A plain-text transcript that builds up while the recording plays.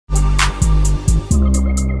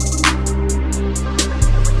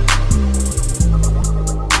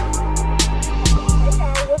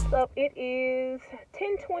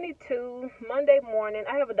10:22 Monday morning.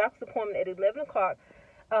 I have a doctor's appointment at 11 o'clock.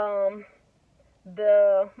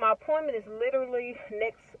 My appointment is literally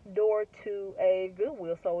next door to a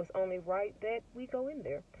Goodwill, so it's only right that we go in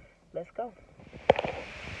there. Let's go.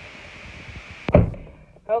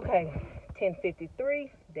 Okay,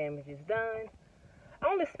 10:53. Damage is done. I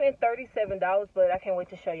only spent $37, but I can't wait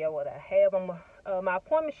to show y'all what I have. My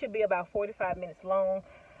appointment should be about 45 minutes long.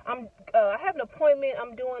 I have an appointment.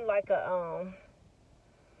 I'm doing like a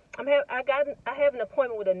I have an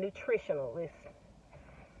appointment with a nutritionist.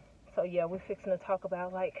 So yeah, we're fixing to talk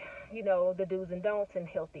about, like, you know, the do's and don'ts in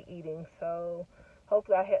healthy eating. So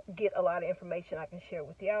hopefully I get a lot of information I can share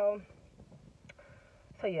with y'all.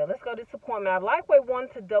 So yeah, let's go to this appointment. I likewise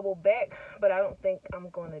wanted to double back, but I don't think I'm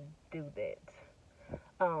going to do that.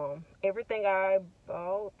 Everything I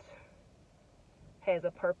bought has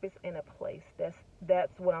a purpose and a place.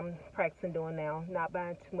 That's what I'm practicing doing now, not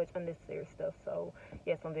buying too much unnecessary stuff. So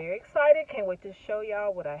yes, I'm very excited. Can't wait to show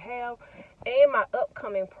y'all what I have and my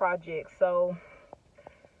upcoming projects. So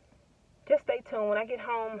just stay tuned. When I get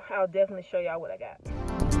home, I'll definitely show y'all what I got.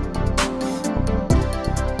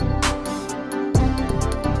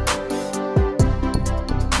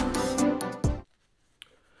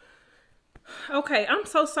 Okay, I'm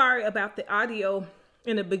so sorry about the audio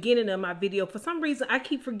in the beginning of my video. For some reason, I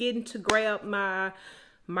keep forgetting to grab my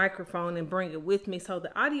microphone and bring it with me. So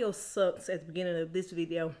the audio sucks at the beginning of this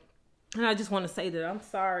video. And I just want to say that I'm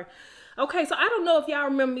sorry. Okay, so I don't know if y'all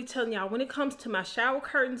remember me telling y'all, when it comes to my shower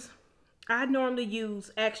curtains, I normally use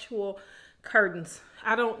actual curtains.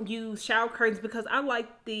 I don't use shower curtains because I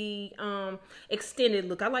like the extended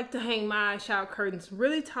look. I like to hang my shower curtains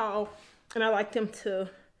really tall, and I like them to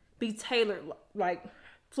be tailored, like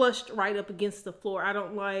flushed right up against the floor. I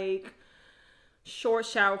don't like short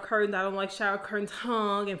shower curtains. I don't like shower curtains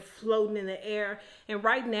hung and floating in the air. And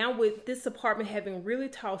right now, with this apartment having really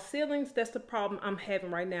tall ceilings, that's the problem I'm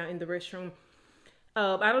having right now in the restroom.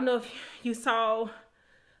 I don't know if you saw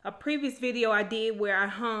a previous video I did where I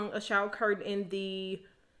hung a shower curtain in the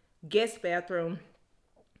guest bathroom.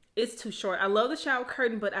 It's too short. I love the shower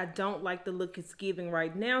curtain, but I don't like the look it's giving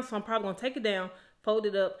right now. So I'm probably gonna take it down, fold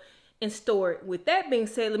it up, and store it. With that being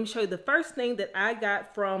said, let me show you the first thing that I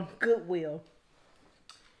got from Goodwill.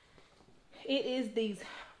 It is these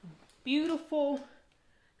beautiful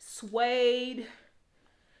suede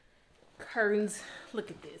curtains. Look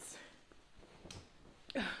at this.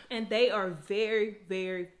 And they are very,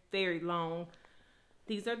 very, very long.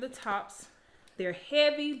 These are the tops. They're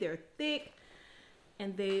heavy, they're thick,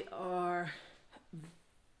 and they are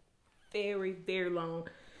very, very long.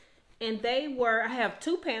 And they were, I have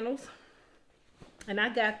two panels, and I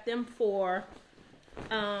got them for,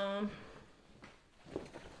 here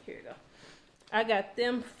you go. I got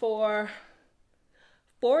them for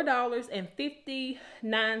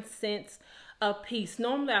 $4.59 a piece.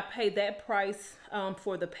 Normally I pay that price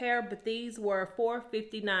for the pair, but these were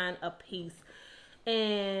 $4.59 a piece.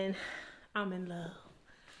 And I'm in love.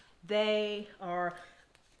 They are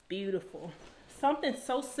beautiful. Something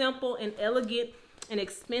so simple and elegant and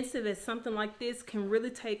expensive as something like this can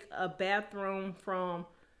really take a bathroom from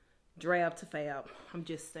drab to fab. I'm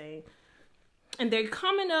just saying. And they're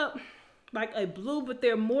coming up like a blue, but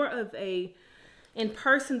they're more of a, in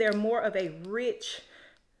person, they're more of a rich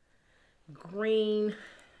green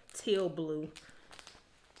teal blue.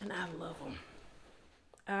 And I love them.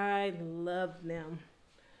 I love them.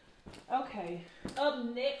 Okay, up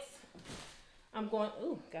next, I'm going,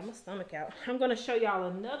 ooh, got my stomach out. I'm going to show y'all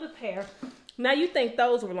another pair. Now you think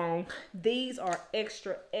those were long. These are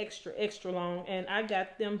extra, extra, extra long. And I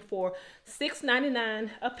got them for $6.99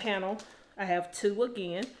 a panel. I have two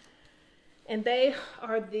again. And they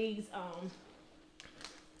are these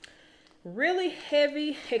really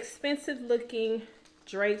heavy, expensive looking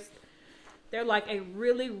drapes. They're like a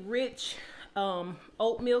really rich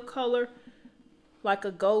oatmeal color. Like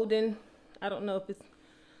a golden, I don't know if it's,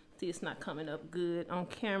 see, it's not coming up good on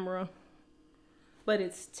camera, but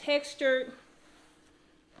it's textured.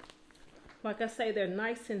 Like I say, they're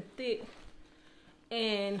nice and thick,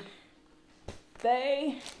 and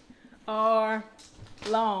they are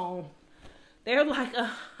long. They're like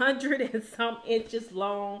 100 and some inches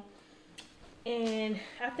long, and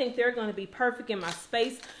I think they're going to be perfect in my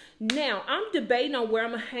space. Now, I'm debating on where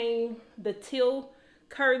I'm going to hang the teal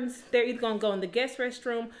curtains. They're either going to go in the guest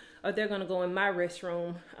restroom or they're going to go in my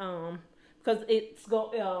restroom, because it's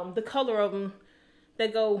the color of them, they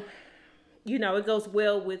go, you know, it goes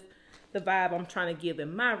well with the vibe I'm trying to give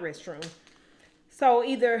in my restroom. So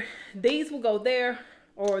either these will go there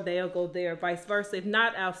or they'll go there, vice versa. If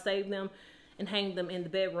not, I'll save them and hang them in the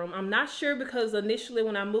bedroom. I'm not sure, because initially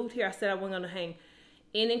when I moved here, I said I wasn't going to hang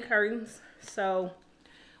linen curtains. So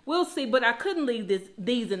we'll see, but I couldn't leave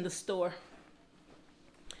these in the store.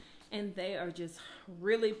 And they are just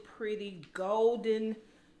really pretty golden.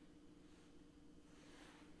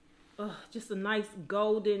 Just a nice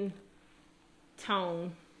golden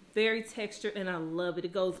tone. Very textured, and I love it.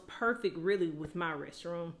 It goes perfect really with my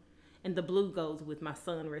restroom. And the blue goes with my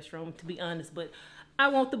son's restroom, to be honest. But I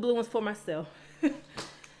want the blue ones for myself.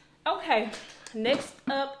 Okay, next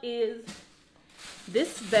up is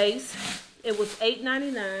this vase. It was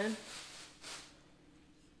 $8.99.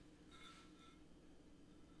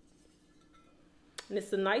 And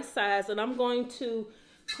it's a nice size, and I'm going to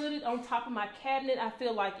put it on top of my cabinet. I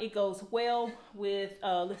feel like it goes well with,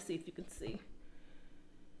 let's see if you can see,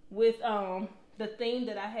 with the theme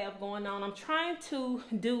that I have going on. I'm trying to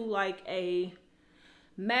do like a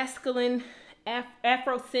masculine,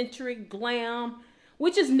 Afrocentric glam,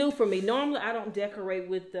 which is new for me. Normally, I don't decorate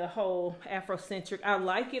with the whole Afrocentric. I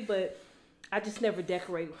like it, but I just never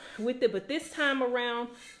decorate with it. But this time around,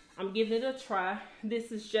 I'm giving it a try.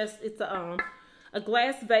 This is just, it's a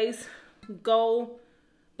glass vase, gold,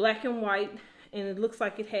 black and white, and it looks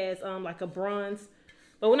like it has like a bronze.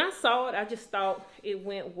 But when I saw it, I just thought it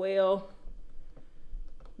went well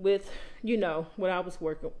with, you know, what I was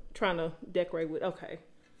trying to decorate with. Okay,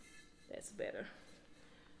 that's better.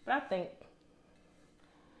 But I think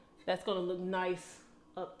that's gonna look nice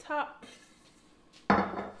up top.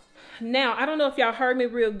 Now, I don't know if y'all heard me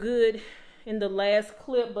real good in the last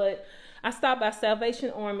clip, but I stopped by Salvation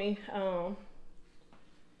Army.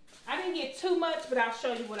 I didn't get too much, but I'll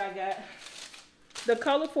show you what I got. The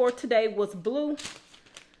color for today was blue.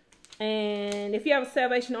 And if you have a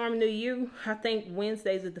Salvation Army near you, I think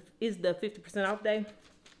Wednesdays is the 50% off day.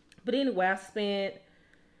 But anyway, I spent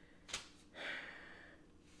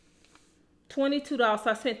 $22. So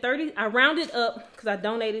I spent $30. I rounded up because I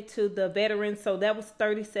donated to the veterans. So that was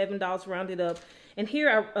 $37 rounded up. And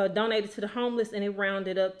here I donated to the homeless, and it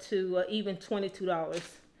rounded up to even $22.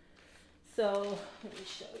 So let me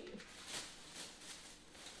show you.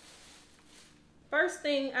 First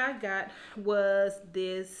thing I got was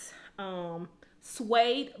this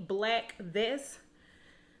suede black vest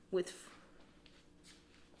with,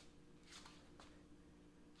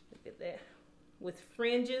 look at that, with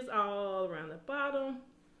fringes all around the bottom.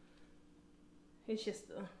 It's just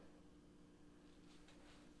a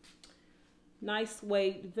nice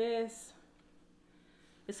suede vest.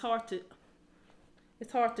 It's hard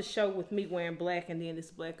to show with me wearing black and then it's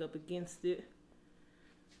black up against it.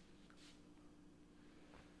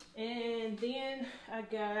 And then I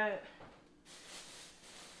got,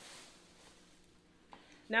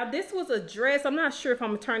 now this was a dress. I'm not sure if I'm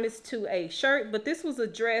gonna turn this to a shirt, but this was a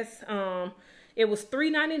dress. It was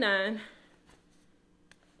 $3.99.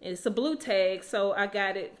 It's a blue tag, so I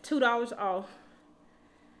got it $2 off.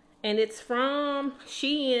 And it's from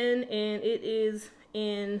Shein, and it is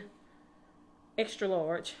in extra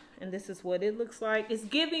large. And this is what it looks like. It's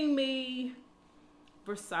giving me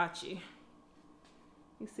Versace.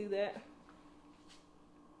 You see that?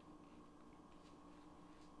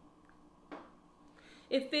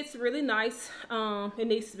 It fits really nice. It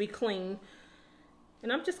needs to be clean.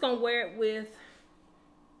 And I'm just gonna wear it with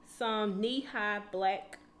some knee-high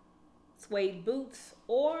black suede boots,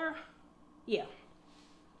 or yeah.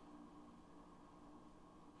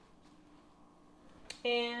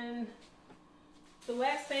 And the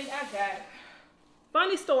last thing I got,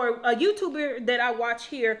 funny story, a YouTuber that I watch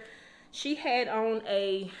here, she had on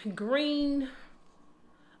a green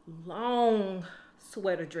long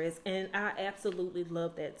sweater dress, and I absolutely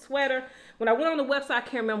love that sweater. When I went on the website, I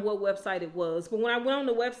can't remember what website it was, but when I went on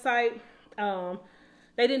the website,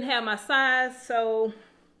 they didn't have my size, so,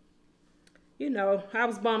 you know, I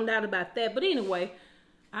was bummed out about that. But anyway,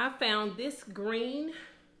 I found this green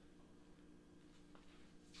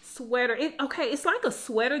sweater. It's like a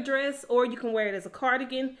sweater dress, or you can wear it as a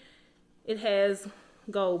cardigan. It has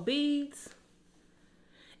gold beads.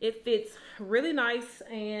 It fits really nice,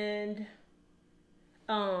 and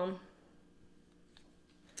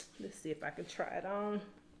let's see if I can try it on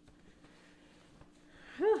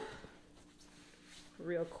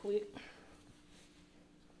real quick.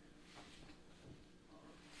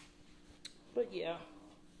 But yeah,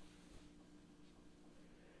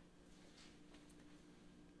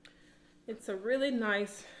 it's a really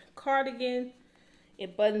nice cardigan.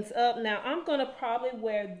 It buttons up. Now I'm gonna probably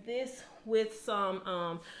wear this with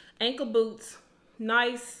some ankle boots,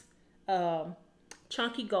 nice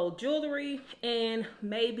chunky gold jewelry, and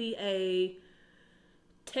maybe a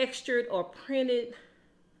textured or printed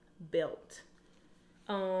belt.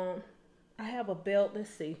 I have a belt, let's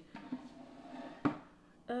see,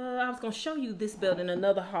 I was gonna show you this belt in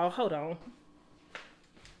another haul. Hold on.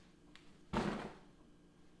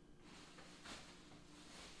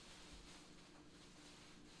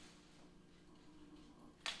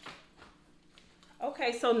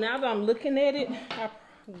 Okay, so now that I'm looking at it, I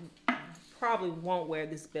probably won't wear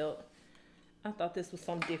this belt. I thought this was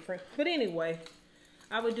something different. But anyway,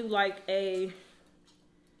 I would do like a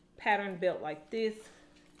pattern belt like this.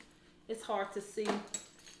 It's hard to see.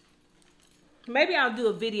 Maybe I'll do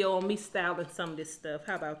a video on me styling some of this stuff.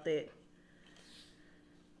 How about that?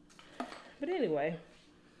 But anyway,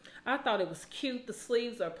 I thought it was cute. The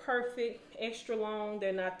sleeves are perfect, extra long.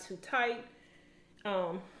 They're not too tight.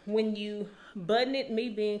 When you button it, me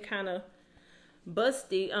being kind of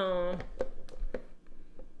busty,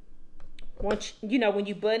 once you know, when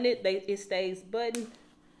you button it, it stays buttoned.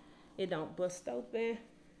 It don't bust open.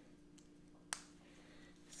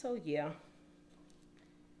 So yeah,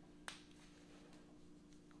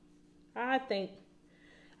 I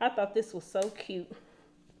thought this was so cute.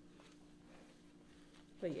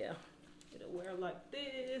 But yeah, it'll wear like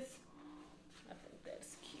this. I think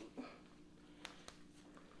that's cute.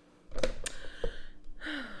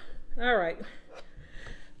 All right.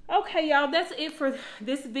 Okay, y'all, that's it for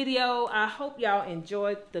this video. I hope y'all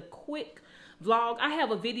enjoyed the quick vlog. I have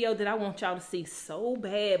a video that I want y'all to see so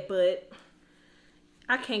bad, but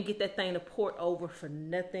I can't get that thing to port over for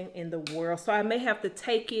nothing in the world. So I may have to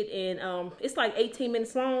take it, and it's like 18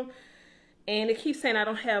 minutes long. And it keeps saying I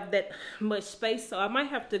don't have that much space. So I might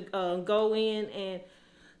have to go in and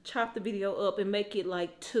chop the video up and make it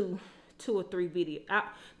like two or three videos.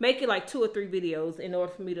 Make it like 2 or 3 videos in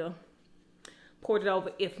order for me to port it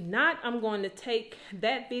over. If not, I'm going to take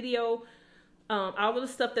that video, all of the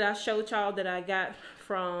stuff that I showed y'all that I got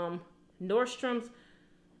from Nordstrom's.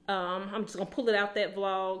 I'm just gonna pull it out that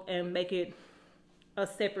vlog and make it a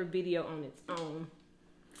separate video on its own.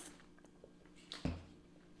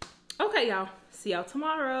 Okay, y'all. See y'all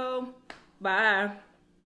tomorrow. Bye.